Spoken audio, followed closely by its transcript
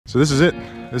So this is it.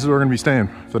 This is where we're gonna be staying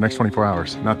for the next 24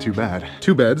 hours. Not too bad.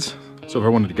 2 beds, so if I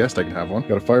wanted to guest, I can have one.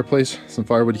 Got a fireplace, some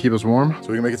firewood to keep us warm, so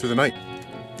we can make it through the night.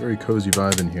 Very cozy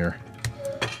vibe in here.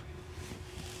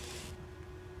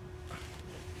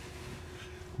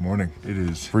 Morning. It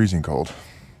is freezing cold.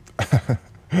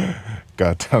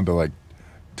 Got down to like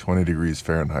 20 degrees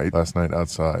Fahrenheit last night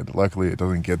outside. Luckily, it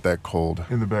doesn't get that cold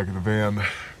in the back of the van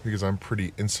because I'm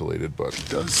pretty insulated, but it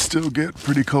does still get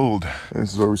pretty cold. And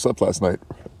this is where we slept last night,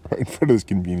 right in front of this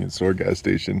convenience store gas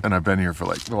station. And I've been here for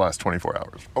like the last 24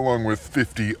 hours, along with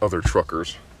 50 other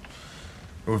truckers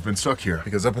who have been stuck here.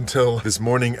 Because up until this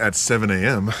morning at 7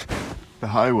 a.m., the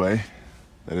highway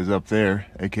that is up there,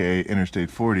 AKA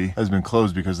Interstate 40, has been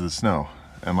closed because of the snow.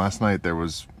 And last night there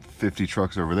was 50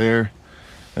 trucks over there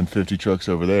and 50 trucks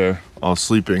over there, all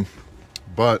sleeping.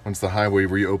 But once the highway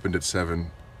reopened at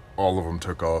 7, all of them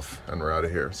took off and we're out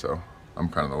of here. So I'm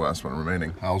kind of the last one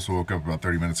remaining. I also woke up about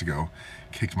 30 minutes ago,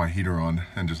 kicked my heater on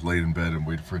and just laid in bed and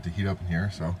waited for it to heat up in here.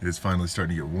 So it is finally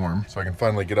starting to get warm. So I can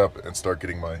finally get up and start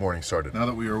getting my morning started. Now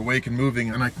that we are awake and moving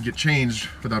and I can get changed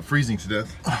without freezing to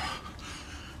death,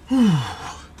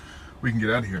 we can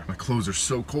get out of here. My clothes are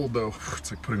so cold though.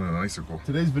 It's like putting on an icicle.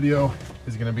 Today's video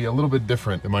is gonna be a little bit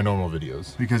different than my normal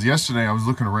videos because yesterday I was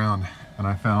looking around and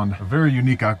I found a very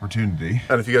unique opportunity.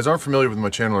 And if you guys aren't familiar with my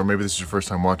channel, or maybe this is your first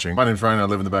time watching, my name's Ryan. I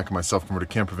live in the back of my self-converted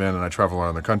camper van and I travel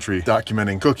around the country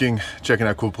documenting cooking, checking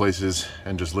out cool places,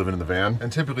 and just living in the van.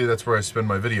 And typically that's where I spend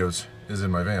my videos, is in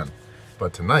my van.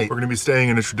 But tonight we're gonna be staying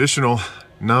in a traditional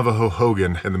Navajo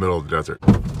Hogan in the middle of the desert.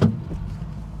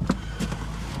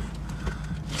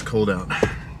 Cold out,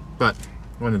 but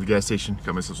I went to the gas station,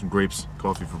 got myself some grapes,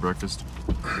 coffee for breakfast.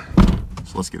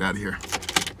 So let's get out of here.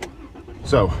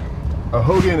 So a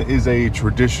Hogan is a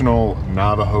traditional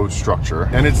Navajo structure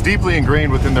and it's deeply ingrained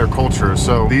within their culture.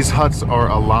 So these huts are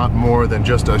a lot more than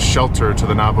just a shelter to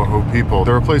the Navajo people.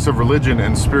 They're a place of religion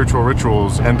and spiritual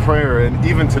rituals and prayer. And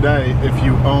even today, if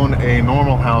you own a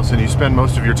normal house and you spend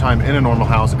most of your time in a normal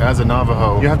house as a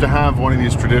Navajo, you have to have one of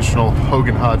these traditional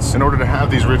Hogan huts in order to have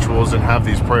these rituals and have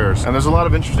these prayers. And there's a lot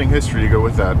of interesting history to go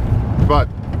with that. But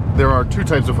there are 2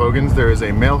 types of Hogans. There is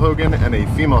a male Hogan and a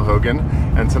female Hogan.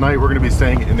 And tonight we're gonna be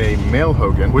staying in a male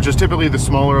Hogan, which is typically the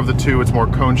smaller of the 2. It's more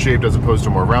cone-shaped as opposed to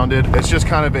more rounded. It's just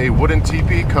kind of a wooden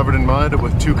teepee covered in mud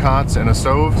with 2 cots and a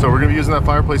stove. So we're gonna be using that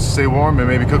fireplace to stay warm and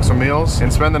maybe cook some meals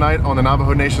and spend the night on the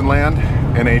Navajo Nation land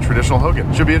in a traditional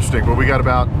Hogan. Should be interesting, but we got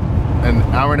about an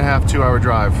hour and a half, 2-hour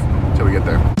drive till we get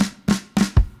there.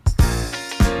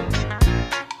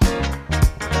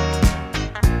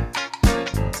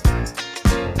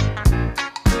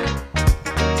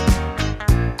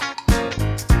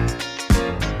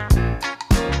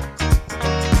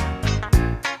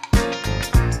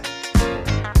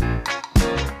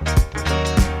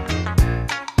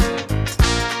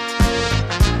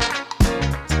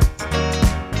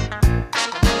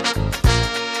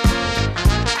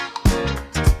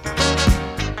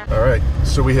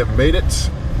 So we have made it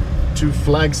to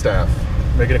Flagstaff,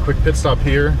 making a quick pit stop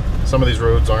here. Some of these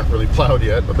roads aren't really plowed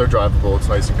yet, but they're drivable. It's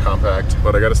nice and compact.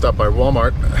 But I got to stop by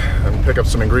Walmart and pick up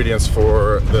some ingredients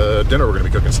for the dinner we're going to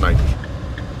be cooking tonight.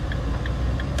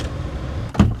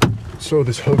 So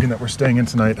this Hogan that we're staying in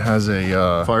tonight has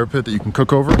a fire pit that you can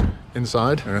cook over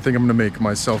inside. And I think I'm gonna make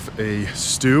myself a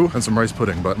stew and some rice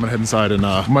pudding, but I'm gonna head inside and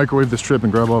microwave this trip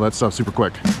and grab all that stuff super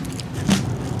quick.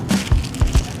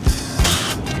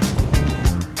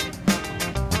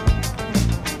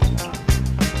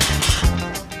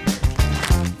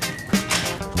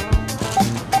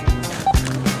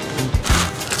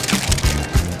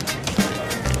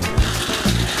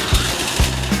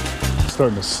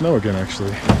 Starting to snow again,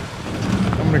 actually.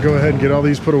 I'm gonna go ahead and get all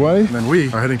these put away, and then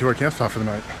we are heading to our campsite for the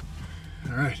night.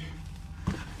 All right,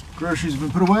 groceries have been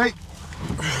put away.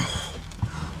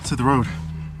 Let's hit the road.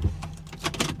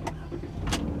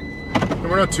 And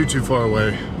we're not too far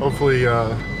away. Hopefully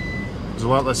there's a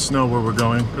lot less snow where we're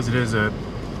going, because it is at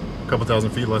a couple thousand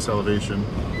feet less elevation.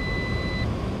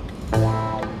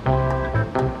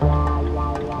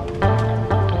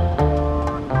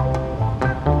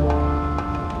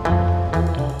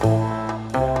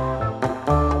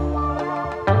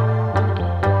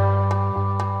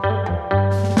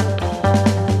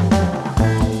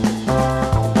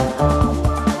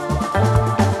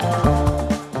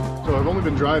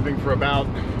 Driving for about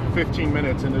 15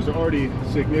 minutes and there's already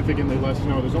significantly less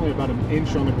snow. There's only about an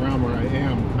inch on the ground where I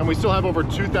am, and we still have over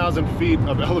 2,000 feet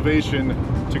of elevation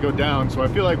to go down, so I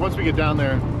feel like once we get down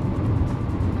there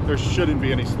shouldn't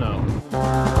be any snow.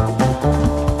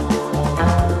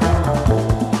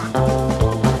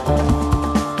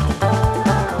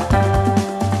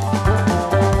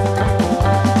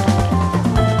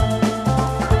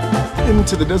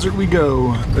 Into the desert we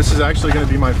go. This is actually going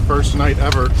to be my first night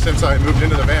ever since I moved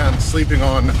into the van sleeping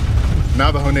on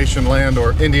Navajo Nation land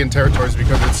or Indian territories,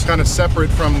 because it's kind of separate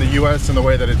from the US in the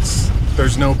way that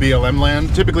there's no BLM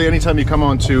land. Typically anytime you come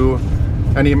onto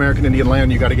any American Indian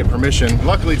land you got to get permission.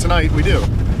 Luckily tonight we do.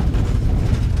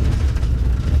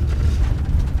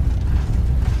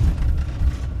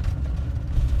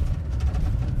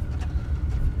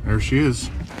 There she is.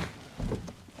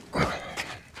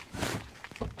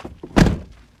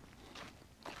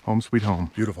 Home sweet home.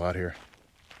 Beautiful out here.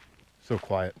 So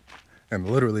quiet. And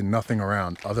literally nothing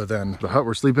around other than the hut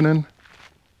we're sleeping in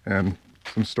and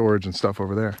some storage and stuff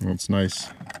over there. And it's nice.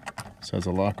 This has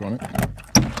a lock on it.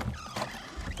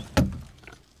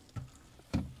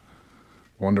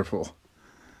 Wonderful.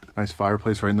 Nice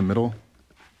fireplace right in the middle.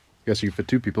 I guess you can fit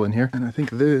 2 people in here. And I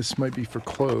think this might be for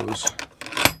clothes.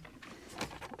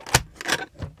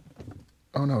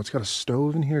 Oh no, it's got a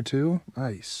stove in here too.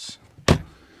 Nice.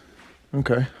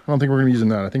 Okay, I don't think we're gonna be using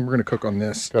that. I think we're gonna cook on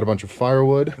this. Got a bunch of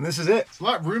firewood, and this is it. It's a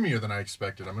lot roomier than I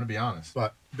expected, I'm gonna be honest.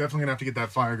 But definitely gonna have to get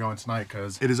that fire going tonight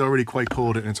because it is already quite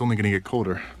cold and it's only gonna get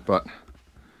colder. But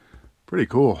pretty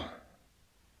cool.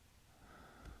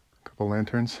 A couple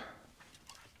lanterns.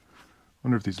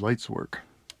 Wonder if these lights work.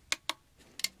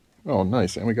 Oh,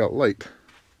 nice, and we got light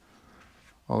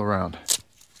all around.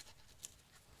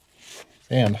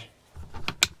 And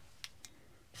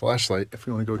flashlight if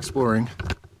we want to go exploring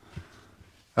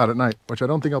out at night, which I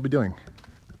don't think I'll be doing.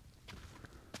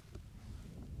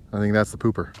 I think that's the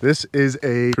pooper. This is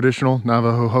a traditional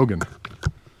Navajo Hogan.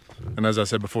 And as I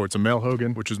said before, it's a male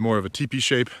Hogan, which is more of a teepee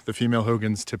shape. The female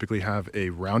Hogans typically have a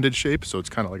rounded shape, so it's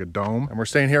kind of like a dome. And we're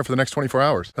staying here for the next 24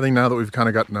 hours. I think now that we've kind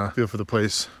of gotten a feel for the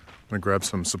place, I'm gonna grab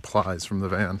some supplies from the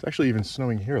van. It's actually even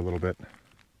snowing here a little bit.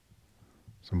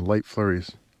 Some light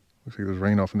flurries. Looks like there's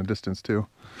rain off in the distance too.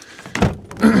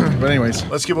 But anyways,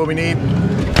 let's get what we need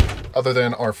other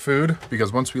than our food,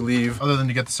 because once we leave, other than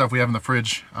to get the stuff we have in the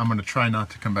fridge, I'm gonna try not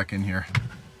to come back in here.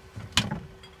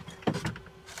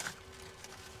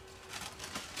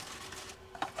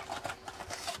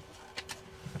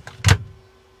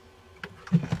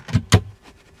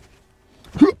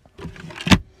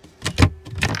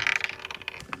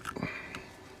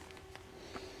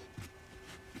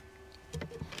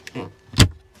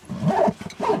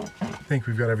 I think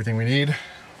we've got everything we need.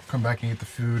 Come back and eat the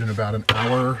food in about an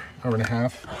hour, hour and a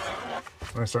half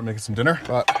when I start making some dinner.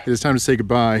 But it is time to say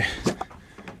goodbye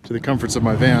to the comforts of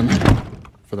my van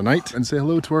for the night and say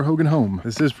hello to our Hogan home.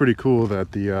 This is pretty cool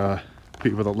that the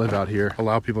people that live out here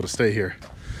allow people to stay here.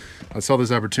 I saw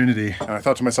this opportunity and I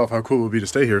thought to myself how cool it would be to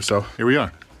stay here, so here we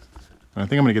are. And I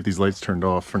think I'm gonna get these lights turned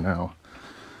off for now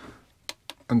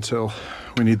until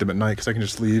we need them at night, because I can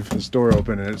just leave this door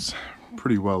open and it's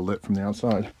pretty well lit from the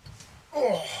outside.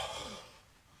 Oh.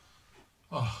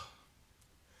 Oh.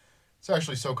 It's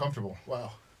actually so comfortable.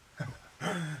 Wow.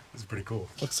 This is pretty cool.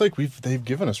 Looks like they've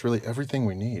given us really everything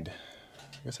we need.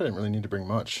 I guess I didn't really need to bring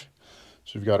much.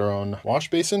 So we've got our own wash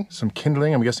basin, some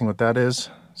kindling, I'm guessing what that is,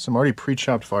 some already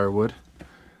pre-chopped firewood,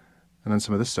 and then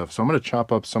some of this stuff. So I'm gonna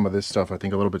chop up some of this stuff, I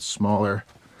think a little bit smaller.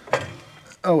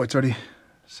 Oh, it's already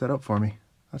set up for me.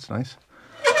 That's nice.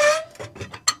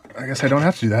 I guess I don't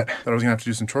have to do that. I thought I was gonna have to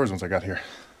do some chores once I got here.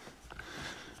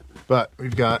 But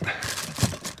we've got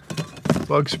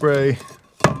bug spray,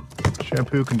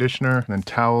 shampoo, conditioner, and then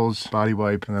towels, body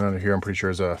wipe, and then under here I'm pretty sure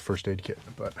is a first aid kit.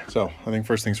 But so I think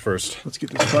first things first, let's get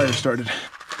this fire started.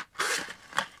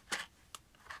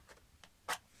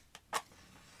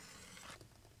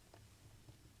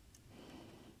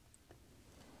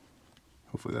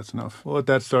 Hopefully that's enough. We'll let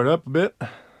that start up a bit,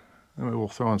 and we'll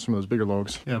throw on some of those bigger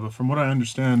logs. Yeah, but from what I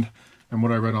understand and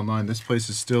what I read online, this place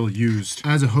is still used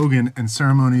as a Hogan, and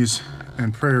ceremonies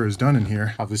and prayer is done in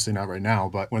here. Obviously not right now,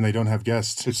 but when they don't have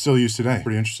guests, it's still used today.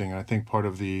 Pretty interesting. And I think part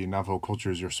of the Navajo culture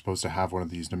is you're supposed to have one of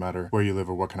these no matter where you live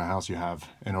or what kind of house you have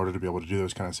in order to be able to do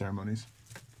those kind of ceremonies.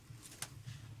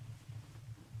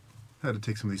 I had to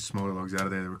take some of these smaller logs out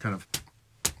of there. They were kind of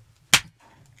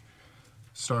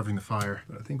starving the fire,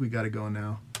 but I think we got it going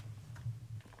now.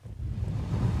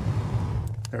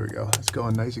 There we go. It's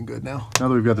going nice and good now. Now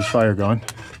that we've got this fire going,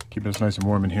 keeping us nice and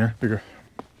warm in here, figure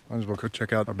might as well go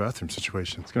check out our bathroom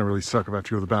situation. It's gonna really suck if I have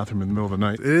to go to the bathroom in the middle of the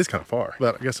night. It is kind of far,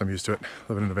 but I guess I'm used to it.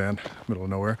 Living in a van, middle of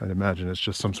nowhere. I'd imagine it's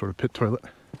just some sort of pit toilet.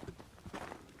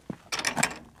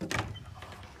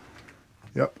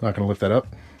 Yep, not gonna lift that up.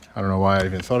 I don't know why I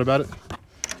even thought about it.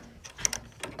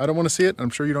 I don't want to see it. I'm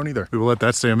sure you don't either. We will let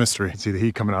that stay a mystery. You can see the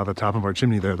heat coming out of the top of our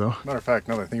chimney there though. Matter of fact,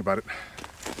 now that I think about it,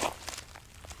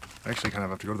 I actually kind of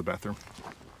have to go to the bathroom.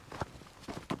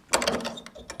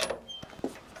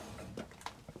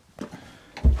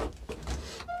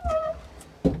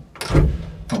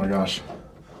 Oh my gosh.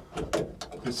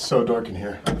 It's so dark in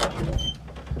here.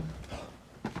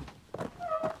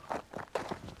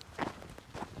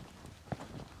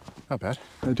 Not bad.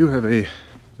 I do have the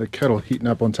kettle heating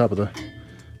up on top of the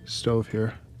stove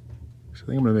here. So I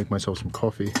think I'm gonna make myself some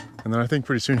coffee. And then I think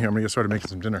pretty soon here I'm gonna get started making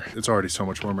some dinner. It's already so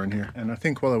much warmer in here. And I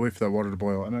think while I wait for that water to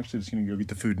boil, I'm actually just gonna go get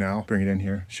the food now, bring it in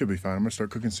here. Should be fine. I'm gonna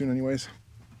start cooking soon anyways.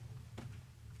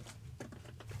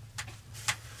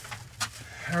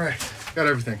 All right, got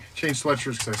everything. Changed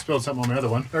sweatshirts because I spilled something on my other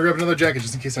one. I grabbed another jacket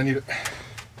just in case I need it.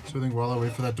 So I think while I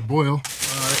wait for that to boil,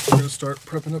 I'm gonna start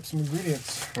prepping up some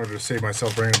ingredients in order to save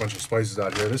myself bringing a bunch of spices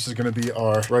out here. This is gonna be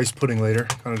our rice pudding later.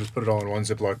 Kind of just put it all in one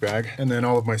Ziploc bag. And then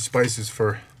all of my spices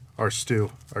for our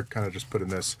stew are kind of just put in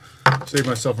this. Save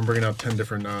myself from bringing out 10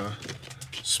 different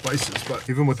spices, but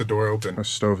even with the door open, the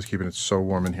stove is keeping it so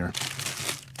warm in here.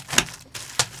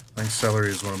 I think celery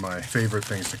is one of my favorite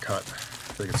things to cut.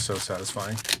 I think it's so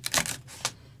satisfying.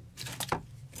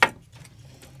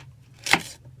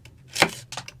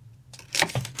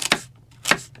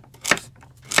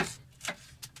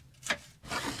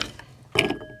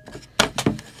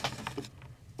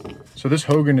 So this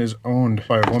Hogan is owned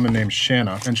by a woman named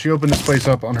Shanna, and she opened this place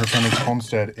up on her family's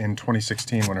homestead in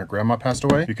 2016 when her grandma passed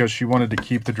away because she wanted to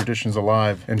keep the traditions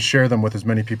alive and share them with as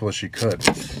many people as she could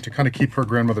to kind of keep her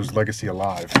grandmother's legacy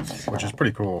alive, which is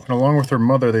pretty cool. And along with her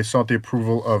mother, they sought the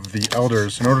approval of the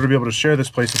elders in order to be able to share this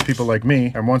place with people like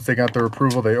me. And once they got their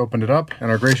approval, they opened it up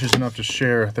and are gracious enough to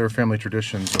share their family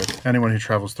traditions with anyone who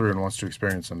travels through and wants to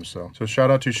experience them. So shout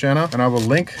out to Shanna, and I will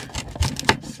link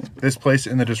this place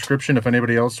in the description if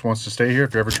anybody else wants to stay here,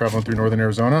 if you're ever traveling through northern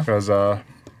Arizona, because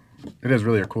it is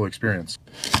really a cool experience.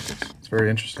 It's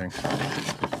very interesting.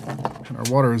 And our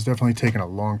water is definitely taking a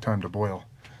long time to boil.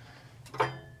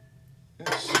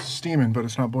 It's steaming, but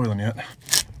it's not boiling yet.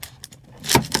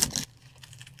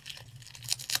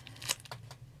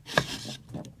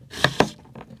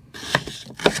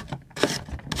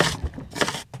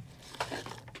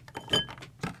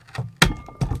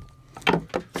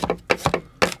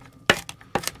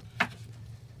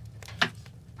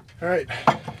 All right,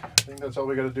 I think that's all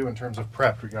we got to do in terms of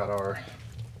prep. We got our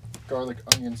garlic,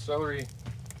 onion, celery,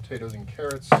 potatoes, and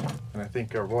carrots. And I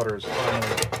think our water is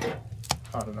finally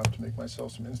hot enough to make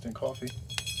myself some instant coffee.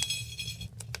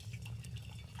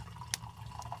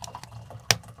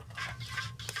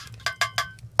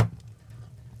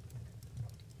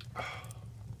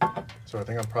 So I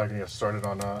think I'm probably gonna get started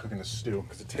on cooking the stew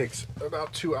because it takes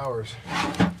about 2 hours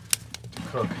to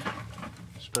cook,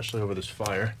 especially over this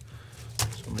fire.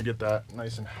 So I'm gonna get that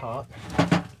nice and hot.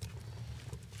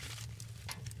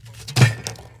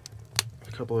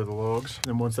 A couple of the logs. And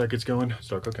then once that gets going,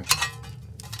 start cooking.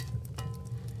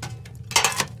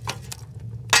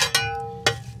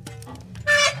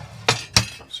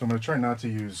 So I'm gonna try not to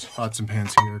use pots and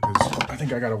pans here because I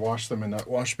think I gotta wash them in that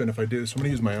wash bin if I do. So I'm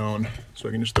gonna use my own so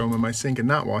I can just throw them in my sink and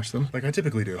not wash them like I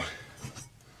typically do.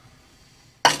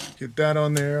 Get that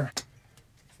on there,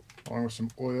 along with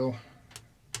some oil.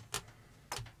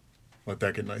 Let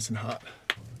that get nice and hot.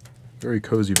 Very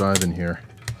cozy vibe in here.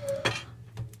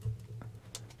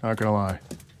 Not gonna lie.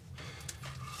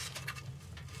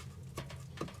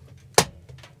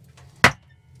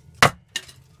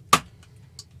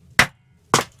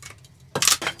 I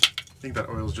think that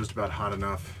oil is just about hot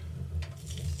enough.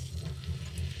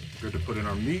 Good to put in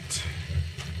our meat.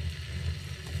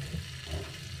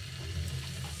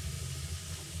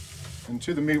 And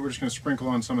to the meat, we're just gonna sprinkle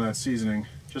on some of that seasoning.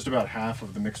 Just about half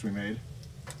of the mix we made.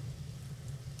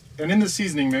 And in the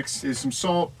seasoning mix is some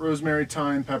salt, rosemary,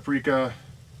 thyme, paprika,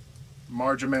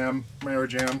 marjoram,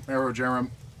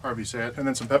 however you say it, and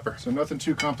then some pepper. So nothing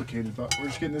too complicated, but we're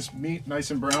just getting this meat nice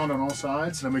and brown on all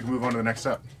sides, and then we can move on to the next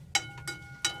step.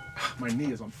 My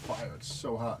knee is on fire, it's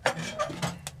so hot.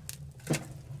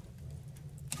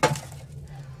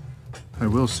 I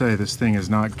will say this thing is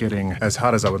not getting as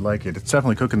hot as I would like it. It's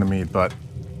definitely cooking the meat, but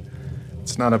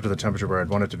it's not up to the temperature where I'd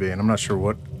want it to be, and I'm not sure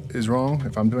what is wrong,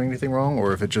 if I'm doing anything wrong,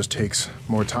 or if it just takes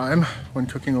more time when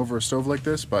cooking over a stove like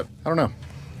this, but I don't know.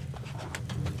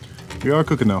 We are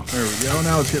cooking though. There we go,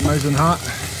 now it's getting nice and hot.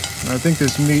 And I think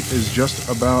this meat is just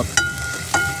about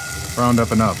browned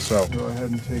up enough, so go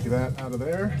ahead and take that out of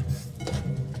there.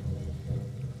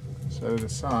 Set it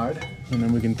aside, and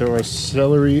then we can throw our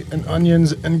celery and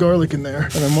onions and garlic in there.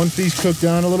 And then once these cook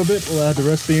down a little bit, we'll add the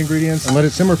rest of the ingredients and let it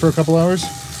simmer for a couple hours.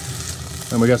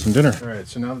 And we got some dinner. All right,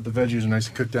 so now that the veggies are nice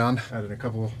and cooked down, added a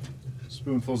couple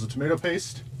spoonfuls of tomato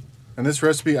paste. And this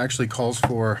recipe actually calls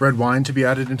for red wine to be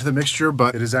added into the mixture,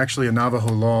 but it is actually a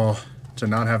Navajo law to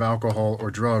not have alcohol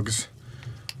or drugs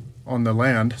on the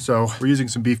land. So we're using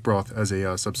some beef broth as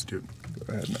a substitute.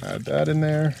 Go ahead and add that in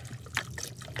there.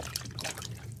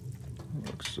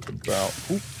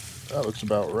 That looks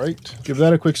about right. Give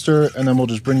that a quick stir, and then we'll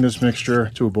just bring this mixture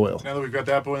to a boil. Now that we've got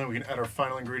that boiling, we can add our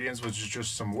final ingredients, which is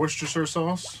just some Worcestershire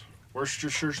sauce.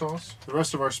 The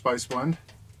rest of our spice blend.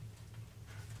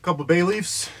 A couple bay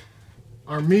leaves,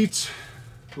 our meat,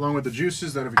 along with the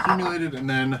juices that have accumulated, and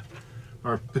then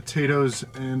our potatoes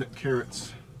and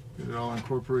carrots. Get it all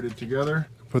incorporated together.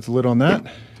 Put the lid on that.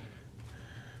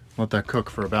 Let that cook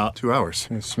for about 2 hours.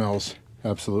 It smells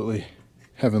absolutely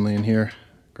heavenly in here.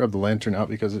 Grab the lantern out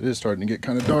because it is starting to get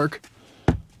kind of dark.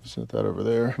 Set that over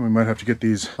there. We might have to get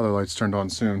these other lights turned on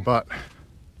soon, but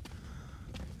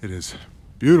it is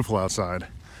beautiful outside.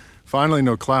 Finally,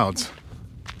 no clouds,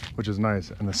 which is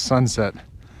nice. And the sunset,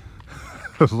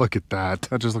 look at that.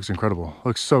 That just looks incredible.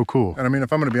 Looks so cool. And I mean,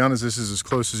 if I'm gonna be honest, this is as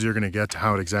close as you're gonna get to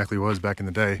how it exactly was back in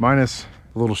the day. Minus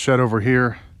a little shed over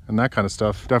here and that kind of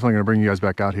stuff. Definitely gonna bring you guys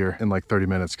back out here in like 30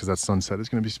 minutes because that sunset is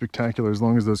gonna be spectacular as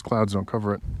long as those clouds don't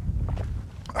cover it.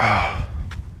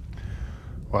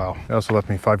 Wow. They also left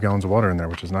me 5 gallons of water in there,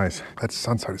 which is nice. That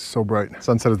sunset is so bright.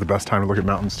 Sunset is the best time to look at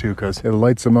mountains too because it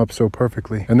lights them up so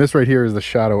perfectly. And this right here is the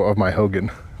shadow of my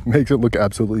Hogan. Makes it look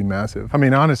absolutely massive. I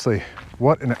mean, honestly,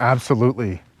 what an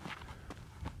absolutely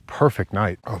perfect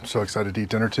night. Oh, I'm so excited to eat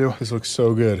dinner too. This looks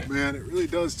so good. Man, it really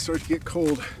does start to get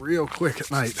cold real quick at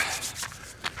night.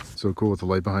 So cool with the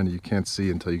light behind it. You can't see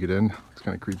until you get in. It's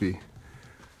kind of creepy.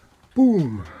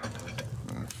 Boom.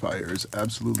 Our fire is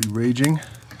absolutely raging.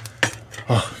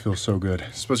 Oh, it feels so good.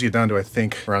 It's supposed to get down to, I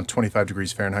think, around 25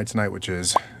 degrees Fahrenheit tonight, which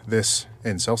is this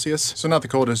in Celsius. So not the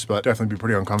coldest, but definitely be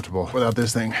pretty uncomfortable without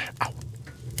this thing. Ow.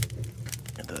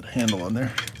 Get that handle on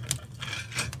there.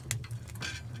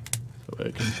 So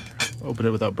I can open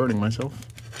it without burning myself.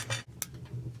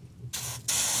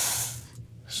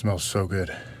 Smells so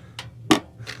good.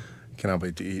 Cannot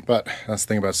wait to eat. But that's the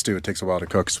thing about stew, it takes a while to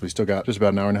cook, so we still got just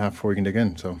about an hour and a half before we can dig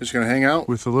in. So just gonna hang out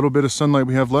with the little bit of sunlight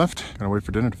we have left. Gonna wait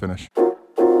for dinner to finish.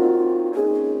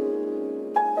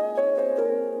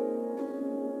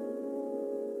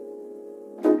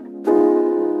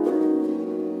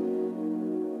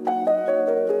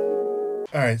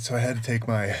 All right, so I had to take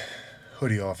my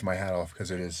hoodie off, my hat off,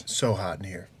 because it is so hot in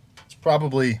here. It's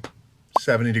probably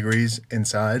 70 degrees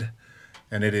inside,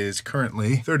 and it is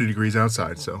currently 30 degrees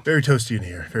outside, so very toasty in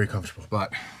here, very comfortable.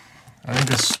 But I think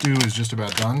this stew is just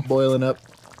about done. Boiling up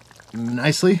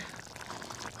nicely.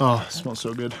 Oh, it smells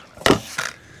so good.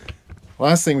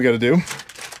 Last thing we gotta do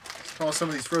is toss some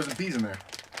of these frozen peas in there.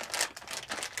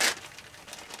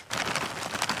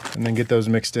 And then get those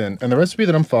mixed in. And the recipe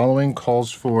that I'm following calls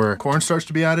for cornstarch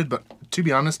to be added, but to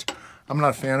be honest, I'm not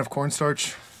a fan of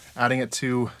cornstarch. Adding it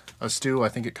to a stew, I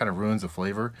think it kind of ruins the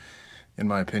flavor, in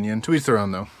my opinion. To each their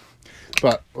own though.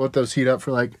 But I'll let those heat up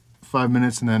for like 5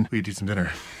 minutes and then we eat some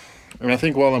dinner. And I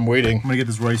think while I'm waiting, I'm gonna get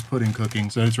this rice pudding cooking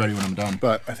so it's ready when I'm done.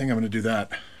 But I think I'm gonna do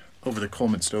that over the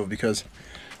Coleman stove because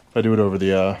if I do it over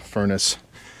the furnace,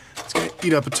 it's gonna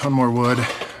eat up a ton more wood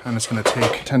and it's gonna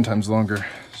take 10 times longer.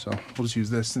 So we'll just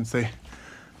use this since they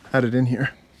had it in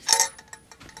here.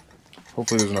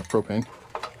 Hopefully there's enough propane.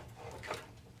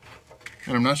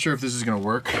 And I'm not sure if this is gonna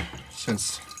work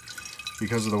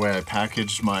because of the way I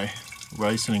packaged my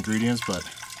rice and ingredients, but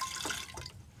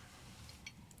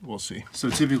we'll see.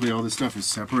 So typically all this stuff is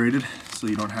separated so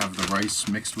you don't have the rice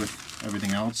mixed with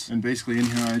everything else. And basically in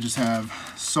here I just have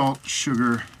salt,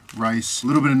 sugar, rice, a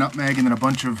little bit of nutmeg, and then a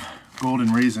bunch of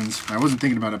golden raisins. I wasn't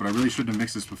thinking about it, but I really shouldn't have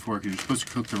mixed this before because you're supposed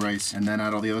to cook the rice and then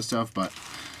add all the other stuff, but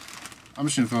I'm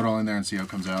just gonna throw it all in there and see how it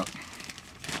comes out.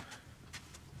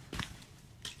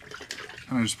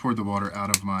 And I just poured the water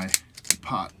out of my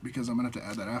pot because I'm gonna have to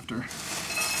add that after.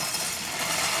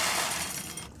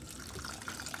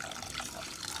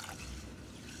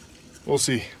 We'll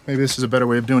see. Maybe this is a better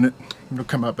way of doing it. It'll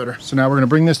come out better. So now we're gonna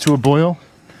bring this to a boil.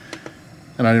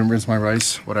 And I didn't rinse my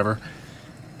rice, whatever.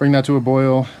 Bring that to a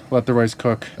boil, let the rice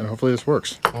cook, and hopefully this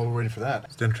works. While we're waiting for that,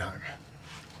 it's dinner time.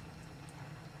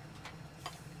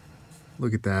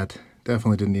 Look at that.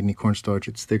 Definitely didn't need any cornstarch.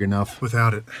 It's thick enough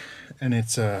without it. And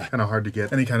it's kind of hard to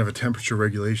get any kind of a temperature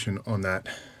regulation on that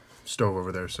stove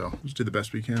over there. So let's do the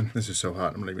best we can. This is so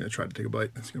hot. I'm not even gonna try to take a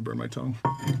bite. It's gonna burn my tongue.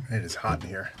 It is hot in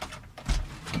here.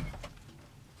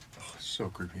 Oh, so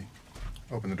creepy.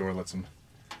 Open the door, let some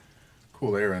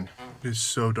cool air in. It is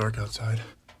so dark outside.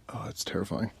 Oh, it's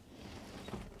terrifying.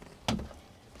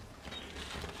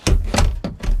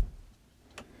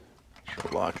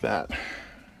 Should lock that.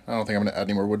 I don't think I'm gonna add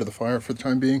any more wood to the fire for the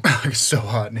time being. It's so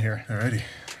hot in here. Alrighty,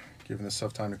 giving this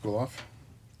stuff time to cool off.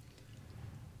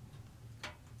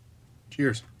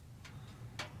 Cheers.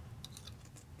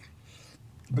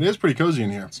 It is pretty cozy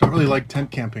in here. It's not really like tent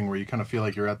camping where you kind of feel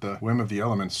like you're at the whim of the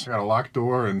elements. I got a locked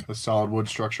door and a solid wood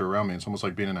structure around me. It's almost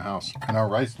like being in a house. And our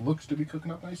rice looks to be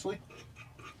cooking up nicely.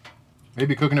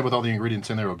 Maybe cooking it with all the ingredients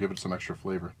in there will give it some extra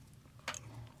flavor.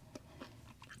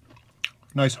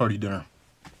 Nice hearty dinner.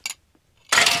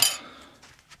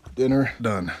 Dinner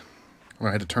done.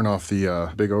 I had to turn off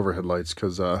the big overhead lights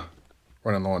because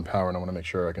running low on power, and I want to make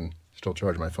sure I can still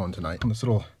charge my phone tonight on this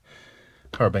little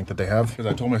power bank that they have. Because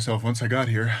I told myself once I got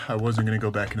here, I wasn't going to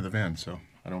go back into the van, so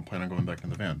I don't plan on going back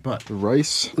into the van. But the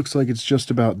rice looks like it's just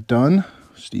about done.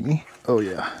 Steamy. Oh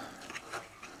yeah,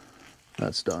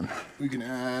 that's done. We can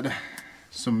add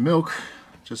some milk,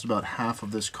 just about half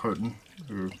of this carton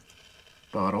or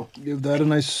bottle. Give that a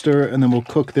nice stir, and then we'll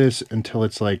cook this until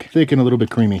it's like thick and a little bit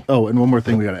creamy. Oh, and one more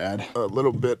thing we gotta add. A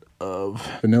little bit of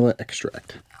vanilla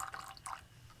extract.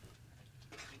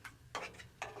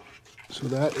 So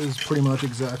that is pretty much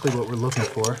exactly what we're looking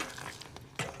for.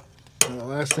 And the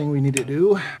last thing we need to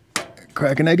do,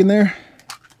 crack an egg in there.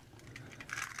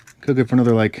 Cook it for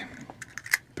another like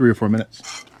 3 or 4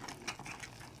 minutes.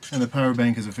 And the power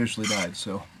bank has officially died,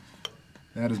 so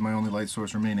that is my only light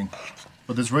source remaining.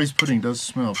 But this rice pudding does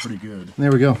smell pretty good. And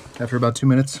there we go. After about 2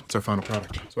 minutes, it's our final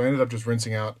product. So I ended up just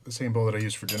rinsing out the same bowl that I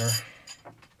used for dinner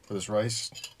for this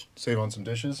rice. Save on some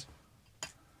dishes.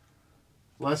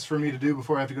 Less for me to do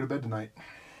before I have to go to bed tonight.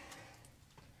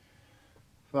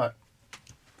 But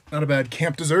not a bad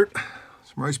camp dessert.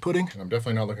 Some rice pudding. I'm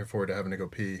definitely not looking forward to having to go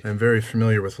pee. I'm very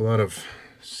familiar with a lot of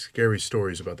scary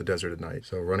stories about the desert at night.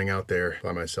 So running out there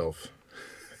by myself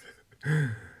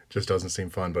just doesn't seem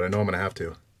fun, but I know I'm gonna have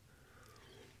to.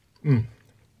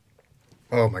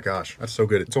 Oh my gosh, that's so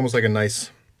good. It's almost like a nice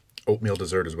oatmeal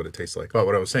dessert is what it tastes like. But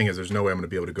what I was saying is there's no way I'm gonna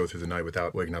be able to go through the night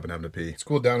without waking up and having to pee. It's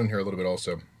cooled down in here a little bit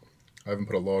also. I haven't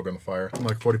put a log on the fire in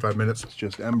like 45 minutes. It's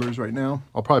just embers right now.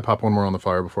 I'll probably pop one more on the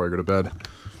fire before I go to bed.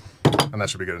 And that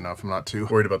should be good enough. I'm not too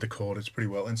worried about the cold. It's pretty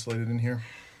well insulated in here.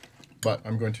 But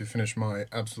I'm going to finish my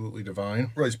absolutely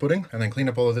divine rice pudding and then clean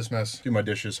up all of this mess, do my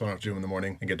dishes so I don't have to do them in the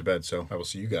morning, and get to bed. So I will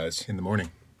see you guys in the morning.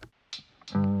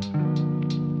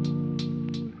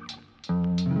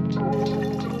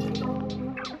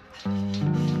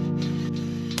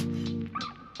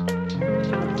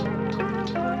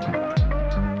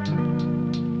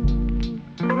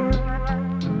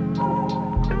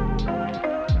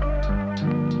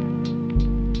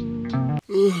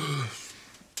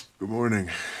 Good morning.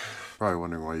 Probably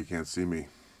wondering why you can't see me.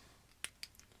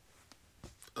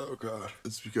 Oh god.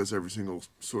 It's because every single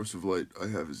source of light I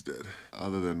have is dead,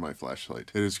 other than my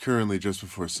flashlight. It is currently just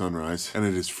before sunrise, and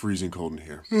it is freezing cold in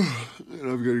here. And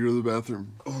I've got to go to the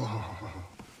bathroom. Oh,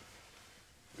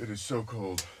 it is so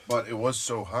cold. But it was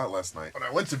so hot last night when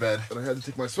I went to bed that I had to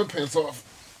take my sweatpants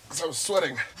off because I was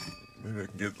sweating. Maybe I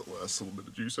can get the last little bit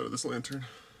of juice out of this lantern.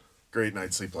 Great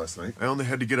night's sleep last night. I only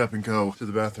had to get up and go to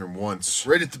the bathroom once,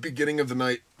 right at the beginning of the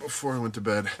night before I went to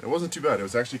bed. It wasn't too bad. It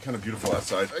was actually kind of beautiful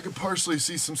outside. I could partially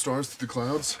see some stars through the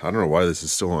clouds. I don't know why this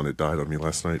is still on. It died on me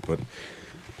last night, but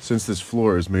since this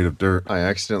floor is made of dirt, I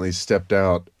accidentally stepped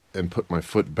out and put my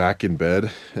foot back in bed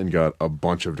and got a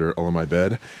bunch of dirt all on my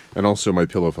bed, and also my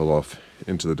pillow fell off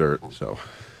into the dirt, so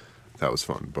that was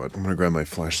fun. But I'm gonna grab my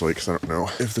flashlight because I don't know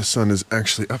if the sun is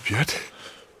actually up yet.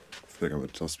 I think I'm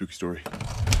gonna tell a spooky story.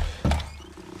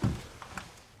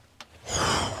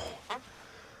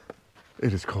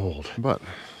 It is cold, but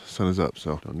the sun is up,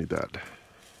 so don't need that.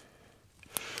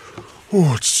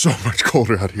 Oh, it's so much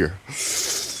colder out here.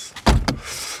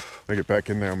 When I get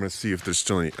back in there, I'm gonna see if there's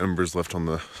still any embers left on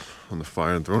the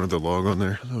fire and throw another log on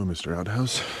there. Hello, Mr.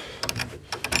 Outhouse.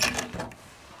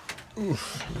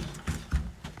 Oof.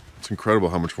 It's incredible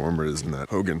how much warmer it is in that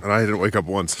Hogan. And I didn't wake up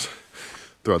once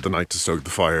throughout the night to stoke the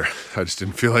fire. I just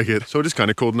didn't feel like it. So it is kind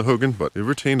of cold in the Hogan, but it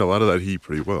retained a lot of that heat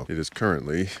pretty well. It is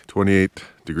currently 28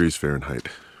 degrees Fahrenheit,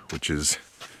 which is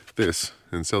this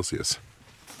in Celsius.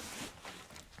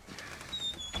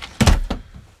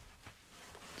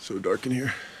 So dark in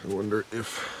here. I wonder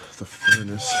if the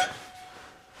furnace...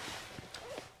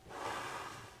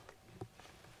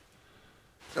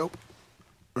 Nope.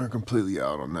 We're completely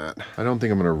out on that. I don't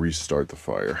think I'm gonna restart the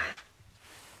fire.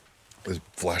 This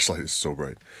flashlight is so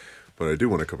bright, but I do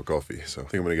want a cup of coffee, so I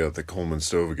think I'm gonna get out the Coleman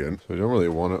stove again. So I don't really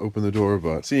want to open the door,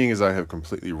 but seeing as I have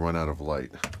completely run out of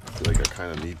light, I feel like I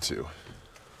kind of need to.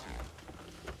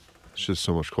 It's just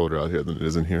so much colder out here than it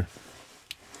is in here.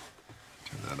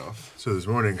 Turn that off. So this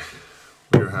morning,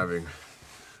 we are having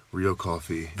real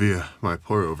coffee via my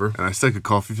pour over, and I stuck a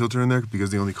coffee filter in there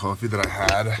because the only coffee that I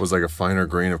had was like a finer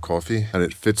grain of coffee, and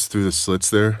it fits through the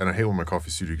slits there, and I hate when my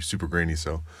coffee's super grainy,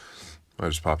 so I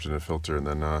just popped it in a filter, and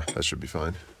then that should be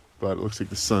fine. But it looks like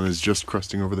the sun is just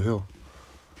crusting over the hill.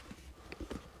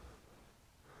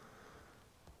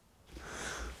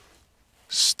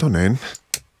 Stunning.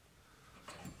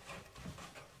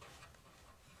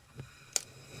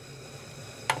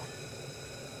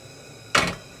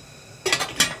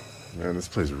 Man, this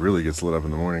place really gets lit up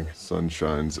in the morning. Sun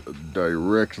shines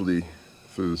directly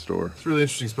through the store. It's a really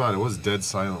interesting spot. It was dead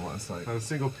silent last night. Not a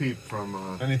single peep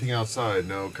from anything outside.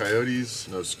 No coyotes,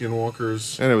 no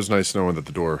skinwalkers. And it was nice knowing that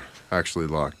the door actually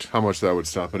locked. How much that would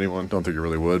stop anyone, don't think it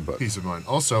really would, but peace of mind.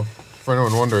 Also, for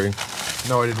anyone wondering,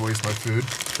 no, I didn't waste my food.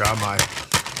 Got my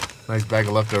nice bag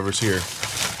of leftovers here,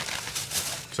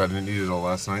 because I didn't eat it all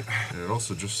last night. And it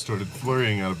also just started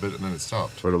flurrying out a bit and then it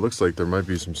stopped. But it looks like there might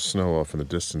be some snow off in the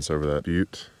distance over that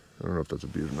butte. I don't know if that's a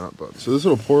butte or not, but. So this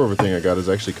little pour over thing I got is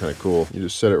actually kind of cool. You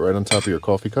just set it right on top of your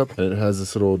coffee cup, and it has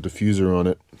this little diffuser on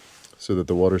it so that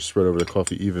the water's spread over the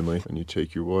coffee evenly. And you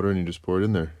take your water and you just pour it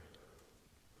in there.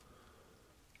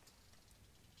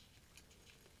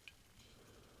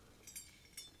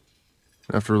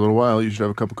 After a little while, you should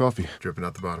have a cup of coffee dripping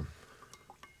out the bottom.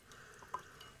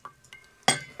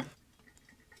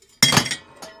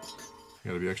 You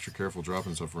gotta be extra careful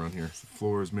dropping stuff around here. The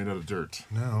floor is made out of dirt.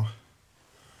 Now,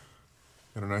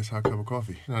 got a nice hot cup of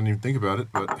coffee. I didn't even think about it,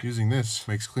 but using this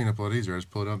makes cleanup a lot easier. I just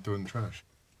pull it out and throw it in the trash.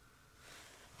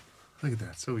 Look at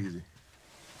that, so easy.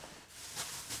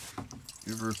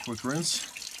 Give her a quick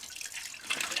rinse.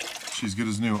 She's good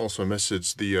as new. Also, I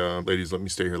messaged the ladies let me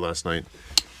stay here last night,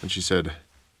 and she said,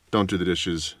 don't do the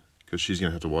dishes, because she's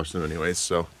gonna have to wash them anyway.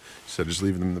 So she said, just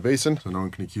leave them in the basin, so no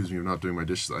one can accuse me of not doing my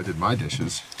dishes. I did my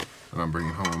dishes that I'm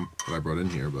bringing home, that I brought in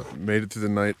here, but made it through the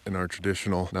night in our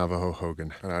traditional Navajo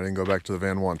Hogan. And I didn't go back to the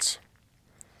van once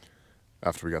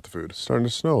after we got the food. It's starting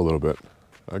to snow a little bit,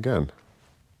 again.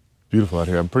 Beautiful out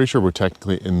here. I'm pretty sure we're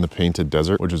technically in the Painted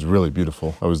Desert, which is really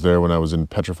beautiful. I was there when I was in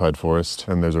Petrified Forest,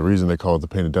 and there's a reason they call it the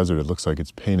Painted Desert. It looks like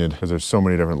it's painted because there's so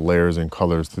many different layers and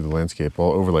colors through the landscape.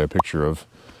 I'll overlay a picture of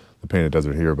the Painted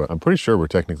Desert here, but I'm pretty sure we're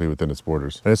technically within its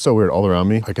borders. And it's so weird, all around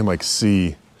me, I can like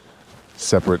see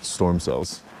separate storm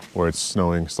cells where it's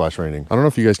snowing / raining. I don't know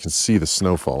if you guys can see the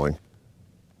snow falling.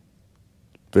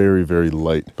 Very, very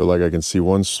light, but like I can see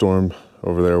one storm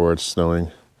over there where it's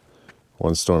snowing,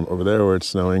 one storm over there where it's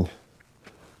snowing,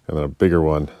 and then a bigger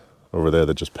one over there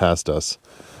that just passed us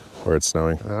where it's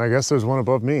snowing. And I guess there's one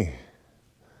above me.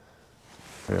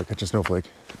 Maybe I'll catch a snowflake.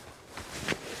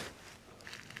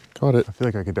 Caught it. I feel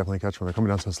like I could definitely catch one. They're coming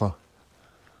down so slow.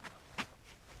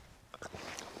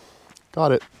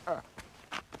 Got it.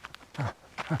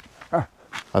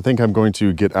 I think I'm going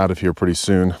to get out of here pretty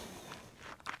soon.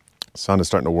 The sun is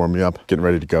starting to warm me up, getting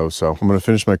ready to go. So I'm gonna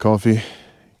finish my coffee,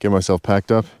 get myself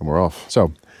packed up, and we're off.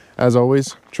 So as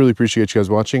always, truly appreciate you guys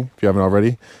watching. If you haven't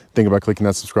already, think about clicking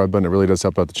that subscribe button. It really does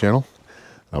help out the channel.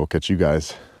 I will catch you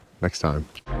guys next time.